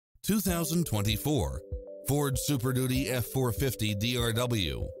2024 Ford Super Duty F-450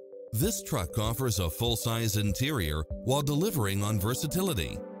 DRW. This truck offers a full-size interior while delivering on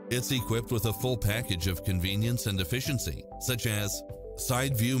versatility. It's equipped with a full package of convenience and efficiency, such as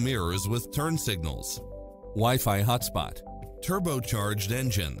side view mirrors with turn signals, Wi-Fi hotspot, turbocharged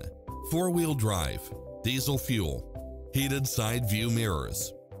engine, four-wheel drive, diesel fuel, heated side view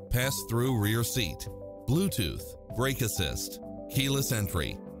mirrors, pass-through rear seat, Bluetooth, brake assist, keyless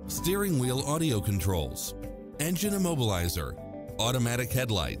entry, steering wheel audio controls, engine immobilizer, automatic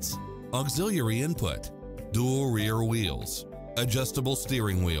headlights, auxiliary input, dual rear wheels, adjustable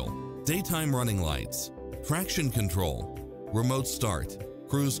steering wheel, daytime running lights, traction control, remote start,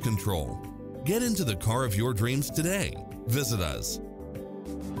 cruise control. Get into the car of your dreams today. Visit us.